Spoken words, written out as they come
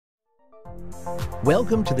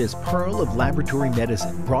Welcome to this Pearl of Laboratory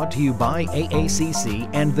Medicine, brought to you by AACC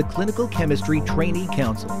and the Clinical Chemistry Trainee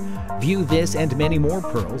Council. View this and many more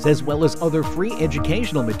pearls, as well as other free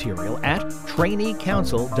educational material at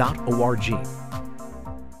traineecouncil.org.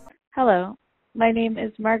 Hello, my name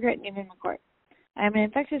is Margaret E. McCort. I am an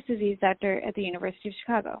infectious disease doctor at the University of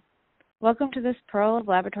Chicago. Welcome to this Pearl of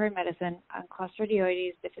Laboratory Medicine on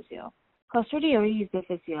Clostridioides Difficile. Clostridioides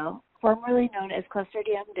Difficile, formerly known as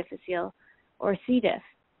Clostridium difficile, or C. diff,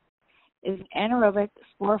 is an anaerobic,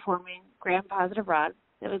 spore-forming, gram-positive rod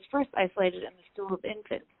that was first isolated in the stool of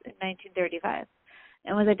infants in 1935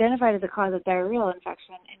 and was identified as a cause of diarrheal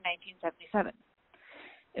infection in 1977.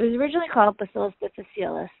 It was originally called Bacillus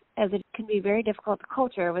difficilis, as it can be very difficult to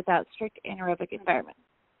culture without strict anaerobic environment.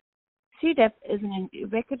 C. diff is an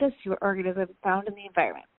ubiquitous organism found in the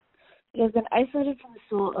environment. It has been isolated from the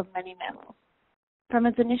stool of many mammals. From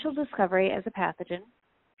its initial discovery as a pathogen,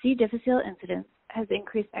 C. difficile incidence has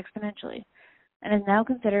increased exponentially and is now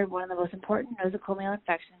considered one of the most important nosocomial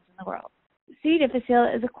infections in the world. C. difficile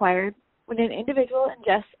is acquired when an individual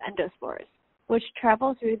ingests endospores, which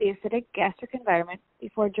travel through the acidic gastric environment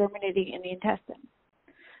before germinating in the intestine.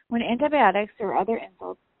 When antibiotics or other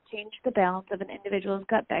insults change the balance of an individual's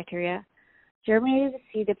gut bacteria, germinated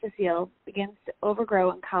C. difficile begins to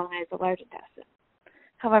overgrow and colonize the large intestine.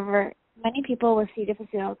 However, many people with C.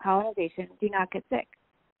 difficile colonization do not get sick,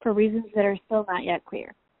 for reasons that are still not yet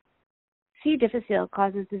clear. C. difficile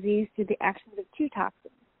causes disease through the actions of two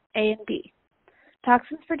toxins, A and B.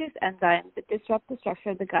 Toxins produce enzymes that disrupt the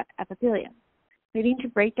structure of the gut epithelium, leading to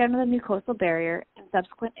breakdown of the mucosal barrier and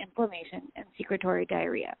subsequent inflammation and secretory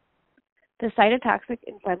diarrhea. The cytotoxic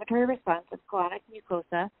inflammatory response of colonic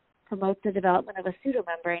mucosa promotes the development of a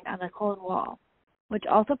pseudomembrane on the colon wall, which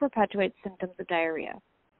also perpetuates symptoms of diarrhea.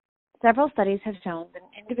 Several studies have shown that an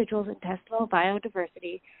individual's intestinal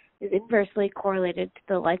biodiversity is inversely correlated to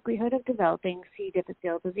the likelihood of developing C.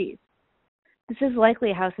 difficile disease. This is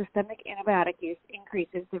likely how systemic antibiotic use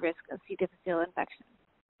increases the risk of C. difficile infection.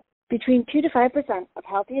 Between 2 to 5% of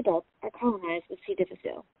healthy adults are colonized with C.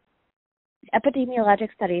 difficile.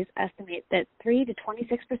 Epidemiologic studies estimate that 3 to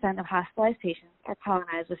 26% of hospitalized patients are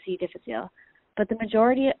colonized with C. difficile, but the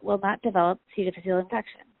majority will not develop C. difficile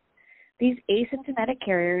infection. These asymptomatic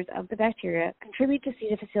carriers of the bacteria contribute to C.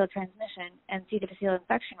 difficile transmission and C. difficile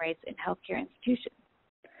infection rates in healthcare institutions.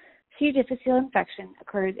 C. difficile infection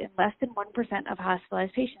occurs in less than 1% of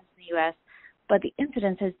hospitalized patients in the U.S., but the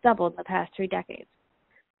incidence has doubled in the past 3 decades.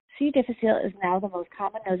 C. difficile is now the most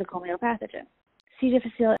common nosocomial pathogen. C.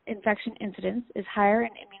 difficile infection incidence is higher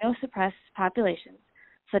in immunosuppressed populations,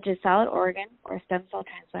 such as solid organ or stem cell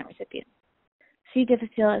transplant recipients. C.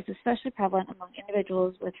 difficile is especially prevalent among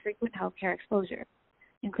individuals with frequent healthcare exposure,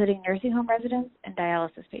 including nursing home residents and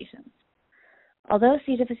dialysis patients. Although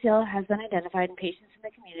C. difficile has been identified in patients in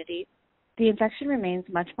the community, the infection remains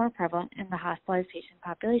much more prevalent in the hospitalized patient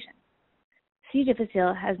population. C.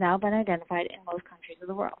 difficile has now been identified in most countries of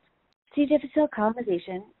the world. C. difficile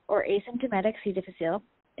colonization, or asymptomatic C. difficile,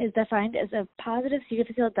 is defined as a positive C.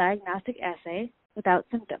 difficile diagnostic assay without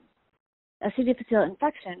symptoms. A C. difficile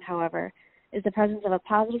infection, however, is the presence of a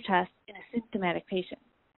positive test in a symptomatic patient.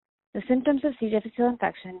 The symptoms of C. difficile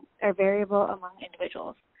infection are variable among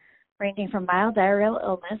individuals, ranging from mild diarrheal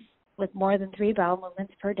illness with more than 3 bowel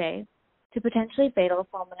movements per day to potentially fatal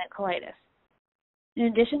fulminant colitis. In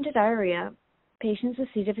addition to diarrhea, patients with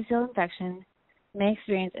C. difficile infection may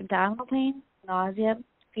experience abdominal pain, nausea,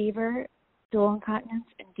 fever, stool incontinence,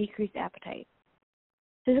 and decreased appetite.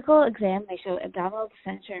 Physical exam may show abdominal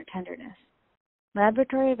distension or tenderness.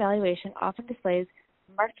 Laboratory evaluation often displays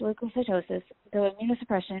marked leukocytosis, though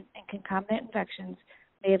immunosuppression and concomitant infections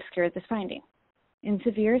may obscure this finding. In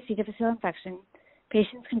severe C. difficile infection,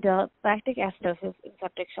 patients can develop lactic acidosis and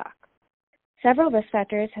septic shock. Several risk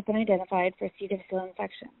factors have been identified for C. difficile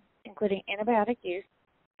infection, including antibiotic use,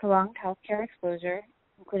 prolonged healthcare exposure,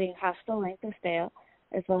 including hospital length of stay,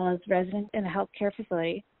 as well as residence in a healthcare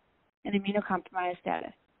facility, and immunocompromised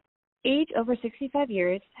status. Age over 65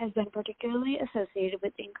 years has been particularly associated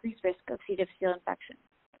with increased risk of C. difficile infection.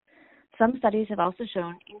 Some studies have also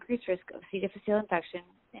shown increased risk of C. difficile infection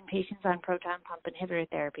in patients on proton pump inhibitor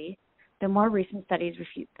therapy, though more recent studies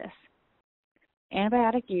refute this.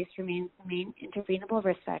 Antibiotic use remains the main intervenable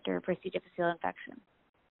risk factor for C. difficile infection.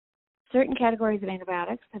 Certain categories of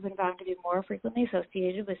antibiotics have been found to be more frequently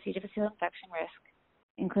associated with C. difficile infection risk,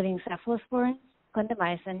 including cephalosporins,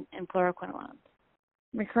 clindamycin, and fluoroquinolones.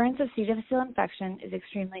 Recurrence of C. difficile infection is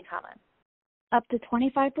extremely common. Up to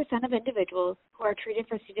 25% of individuals who are treated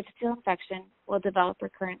for C. difficile infection will develop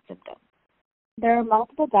recurrent symptoms. There are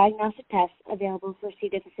multiple diagnostic tests available for C.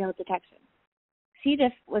 difficile detection. C.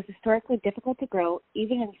 diff was historically difficult to grow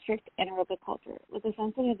even in strict anaerobic culture, with a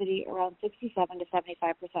sensitivity around 67 to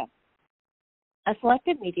 75%. A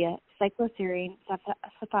selected media, cycloserine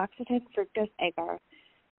sulfoxetine fructose agar,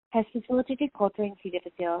 has facilitated culturing C.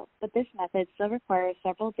 difficile, but this method still requires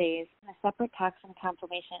several days and a separate toxin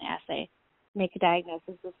conformation assay to make a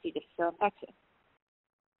diagnosis of C. difficile infection.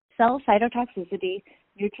 Cell cytotoxicity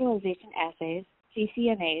neutralization assays,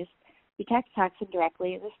 CCNAs, detect toxin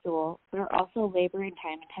directly in the stool, but are also labor and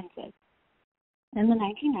time intensive. In the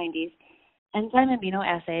 1990s, enzyme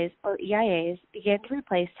immunoassays, or EIAs, began to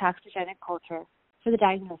replace toxigenic culture for the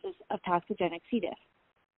diagnosis of toxigenic C. diff.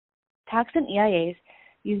 Toxin EIAs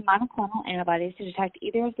use monoclonal antibodies to detect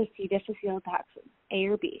either of the C. difficile toxins, A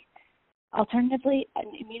or B. Alternatively, an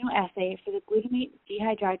immunoassay for the glutamate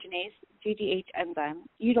dehydrogenase GDH enzyme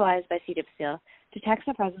utilized by C. difficile detects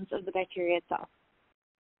the presence of the bacteria itself.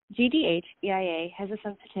 GDH EIA has a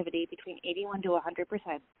sensitivity between 81 to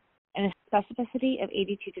 100% and a specificity of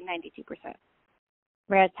 82 to 92%,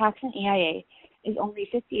 whereas toxin EIA is only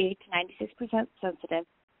 58 to 96% sensitive,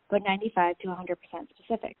 but 95 to 100%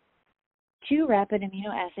 specific. Two rapid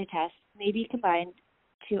immunoassay tests may be combined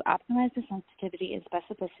to optimize the sensitivity and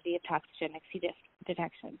specificity of toxigenic C. diff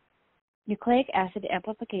detection. Nucleic acid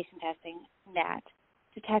amplification testing, NAT,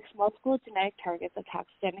 detects multiple genetic targets of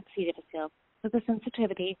toxigenic C. difficile with a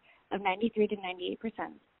sensitivity of 93 to 98%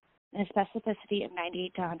 and a specificity of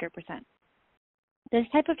 98 to 100%. This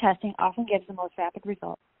type of testing often gives the most rapid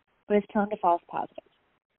results, but is prone to false positives.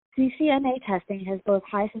 CCNA testing has both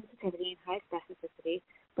high sensitivity and high specificity,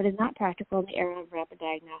 but is not practical in the era of rapid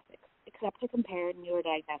diagnostics, except to compare newer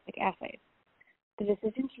diagnostic assays. The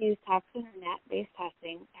decision to use toxin or NAT-based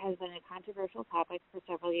testing has been a controversial topic for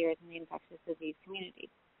several years in the infectious disease community.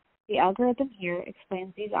 The algorithm here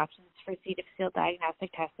explains these options for C. difficile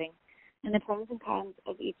diagnostic testing and the pros and cons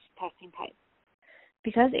of each testing type.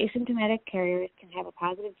 Because asymptomatic carriers can have a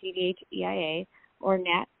positive GDH EIA or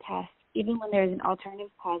NAT test even when there is an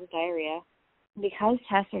alternative cause of diarrhea, and because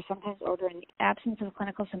tests are sometimes ordered in the absence of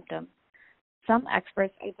clinical symptoms, some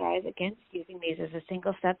experts advise against using these as a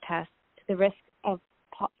single-step test to the risk of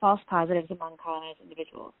false positives among colonized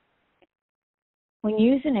individuals. When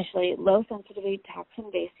used initially, low-sensitivity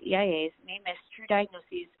toxin-based EIAs may miss true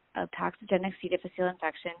diagnoses of toxigenic C. difficile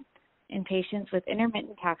infection in patients with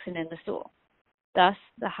intermittent toxin in the stool. Thus,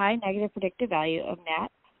 the high negative predictive value of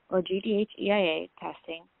NAT or GDH EIA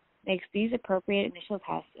testing makes these appropriate initial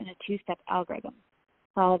tests in a two-step algorithm,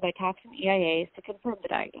 followed by toxin EIAs to confirm the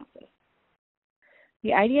diagnosis. The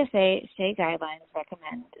IDSA SHAE guidelines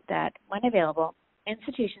recommend that, when available,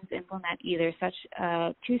 institutions implement either such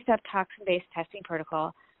a two-step toxin-based testing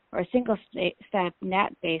protocol or a single-step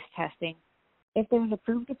NAT-based testing if there is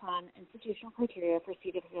approved upon institutional criteria for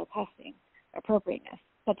C. difficile testing appropriateness,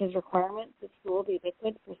 such as requirements that stool be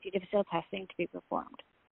liquid for C. difficile testing to be performed.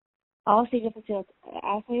 All C. difficile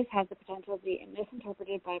assays have the potential to be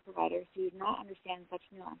misinterpreted by providers who do not understand such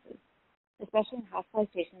nuances, especially in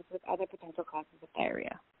hospitalized patients with other potential causes of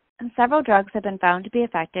diarrhea. And several drugs have been found to be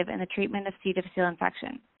effective in the treatment of C. difficile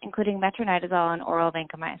infection, including metronidazole and oral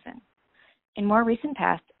vancomycin. In more recent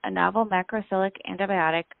past, a novel macrocyclic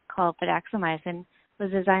antibiotic called fidaxomicin was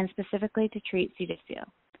designed specifically to treat C.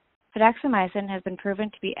 difficile. Fidaxomicin has been proven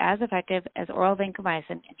to be as effective as oral vancomycin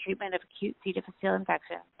in treatment of acute C. difficile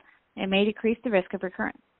infection and may decrease the risk of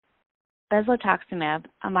recurrence. Bezlotoxumab,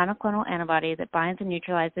 a monoclonal antibody that binds and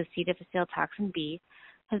neutralizes C. difficile toxin B,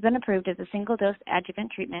 has been approved as a single-dose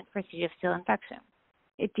adjuvant treatment for C. difficile infection.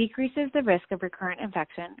 It decreases the risk of recurrent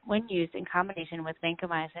infection when used in combination with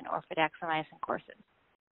vancomycin or fidaxomicin courses.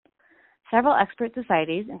 Several expert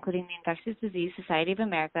societies, including the Infectious Disease Society of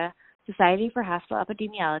America, Society for Hospital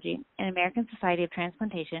Epidemiology, and American Society of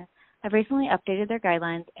Transplantation, have recently updated their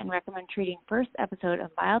guidelines and recommend treating first episode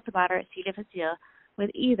of mild to moderate C. difficile with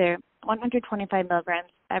either 125 milligrams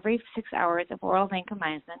every 6 hours of oral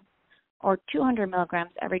vancomycin or 200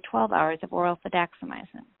 milligrams every 12 hours of oral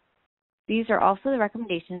fidaxomicin. These are also the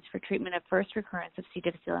recommendations for treatment of first recurrence of C.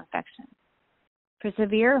 difficile infection. For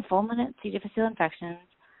severe or fulminant C. difficile infections,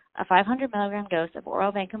 a 500 milligram dose of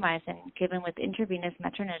oral vancomycin given with intravenous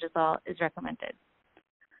metronidazole is recommended.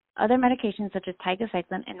 Other medications such as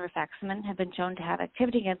tigecycline and rifaximin have been shown to have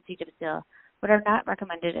activity against C. difficile, but are not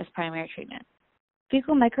recommended as primary treatment.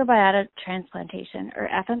 Fecal microbiota transplantation, or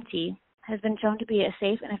FMT, has been shown to be a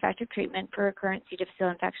safe and effective treatment for recurrent C. difficile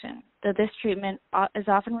infection, though this treatment is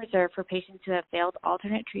often reserved for patients who have failed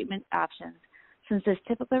alternate treatment options, since this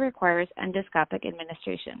typically requires endoscopic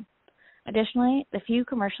administration. Additionally, the few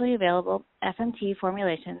commercially available FMT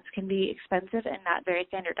formulations can be expensive and not very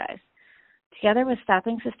standardized. Together with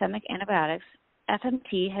stopping systemic antibiotics,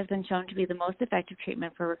 FMT has been shown to be the most effective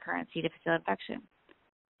treatment for recurrent C. difficile infection.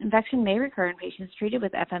 Infection may recur in patients treated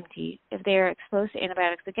with FMT if they are exposed to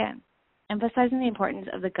antibiotics again, emphasizing the importance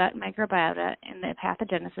of the gut microbiota in the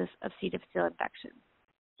pathogenesis of C. difficile infection.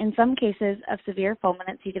 In some cases of severe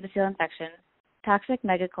fulminant C. difficile infection, toxic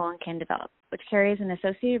megacolon can develop, which carries an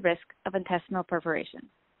associated risk of intestinal perforation.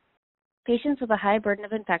 Patients with a high burden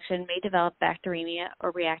of infection may develop bacteremia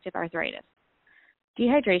or reactive arthritis.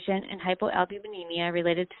 Dehydration and hypoalbuminemia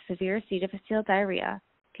related to severe C. difficile diarrhea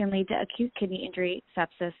can lead to acute kidney injury,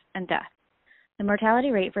 sepsis, and death. The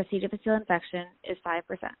mortality rate for C. difficile infection is 5%,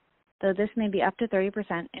 though this may be up to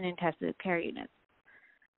 30% in intensive care units.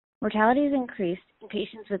 Mortality is increased in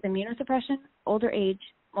patients with immunosuppression, older age,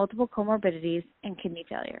 multiple comorbidities, and kidney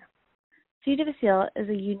failure. C. difficile is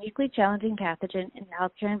a uniquely challenging pathogen in the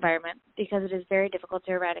healthcare environment because it is very difficult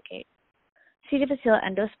to eradicate. C. difficile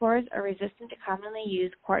endospores are resistant to commonly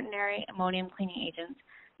used quaternary ammonium cleaning agents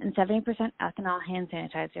and 70% ethanol hand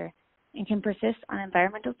sanitizer and can persist on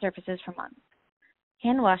environmental surfaces for months.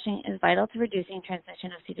 Hand washing is vital to reducing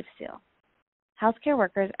transmission of C. difficile. Healthcare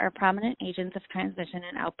workers are prominent agents of transmission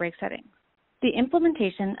in outbreak settings. The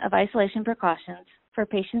implementation of isolation precautions for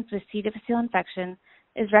patients with C. difficile infection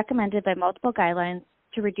is recommended by multiple guidelines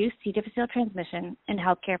to reduce C. difficile transmission in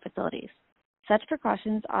healthcare facilities. Such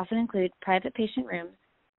precautions often include private patient rooms,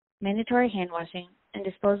 mandatory hand washing, and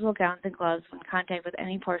disposable gowns and gloves when contact with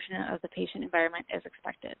any portion of the patient environment is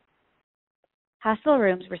expected. Hospital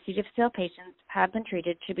rooms where C. difficile patients have been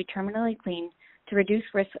treated should be terminally cleaned to reduce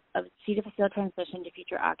risk of C. difficile transmission to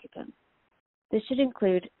future occupants. This should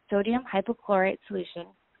include sodium hypochlorite solution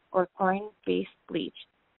or chlorine-based bleach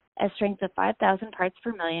at strength of 5,000 parts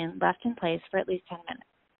per million left in place for at least 10 minutes.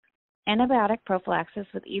 Antibiotic prophylaxis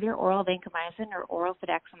with either oral vancomycin or oral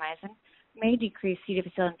fidaxomicin may decrease C.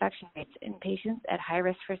 difficile infection rates in patients at high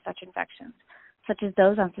risk for such infections, such as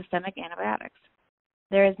those on systemic antibiotics.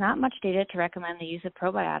 There is not much data to recommend the use of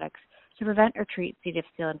probiotics to prevent or treat C.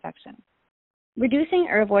 difficile infection. Reducing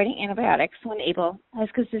or avoiding antibiotics when able has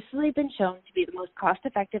consistently been shown to be the most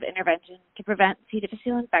cost-effective intervention to prevent C.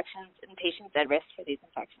 difficile infections in patients at risk for these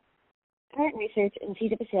infections. Current research in C.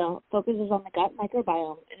 difficile focuses on the gut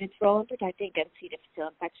microbiome and its role in protecting against C. difficile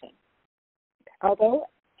infection. Although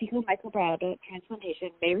fecal microbiota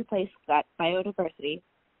transplantation may replace gut biodiversity,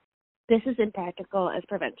 this is impractical as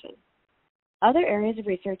prevention. Other areas of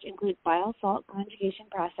research include bile salt conjugation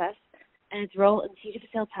process and its role in C.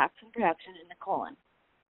 difficile toxin production in the colon,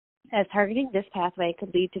 as targeting this pathway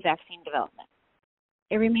could lead to vaccine development.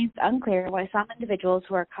 It remains unclear why some individuals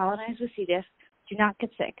who are colonized with C. diff do not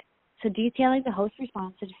get sick, so detailing the host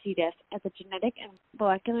response to C. diff at the genetic and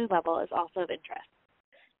molecular level is also of interest.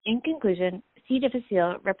 In conclusion, C.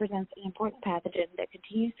 difficile represents an important pathogen that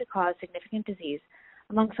continues to cause significant disease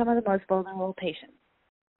among some of the most vulnerable patients.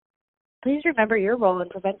 Please remember your role in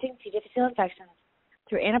preventing C. difficile infections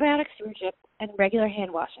through antibiotic stewardship and regular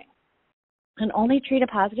hand washing, and only treat a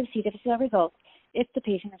positive C. difficile result if the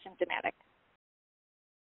patient is symptomatic.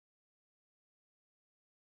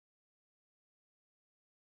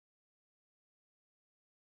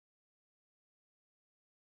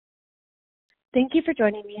 Thank you for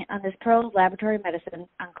joining me on this Pearl of Laboratory Medicine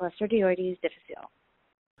on Clostridioides difficile.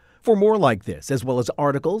 For more like this, as well as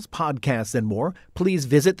articles, podcasts, and more, please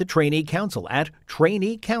visit the Trainee Council at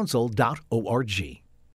traineecouncil.org.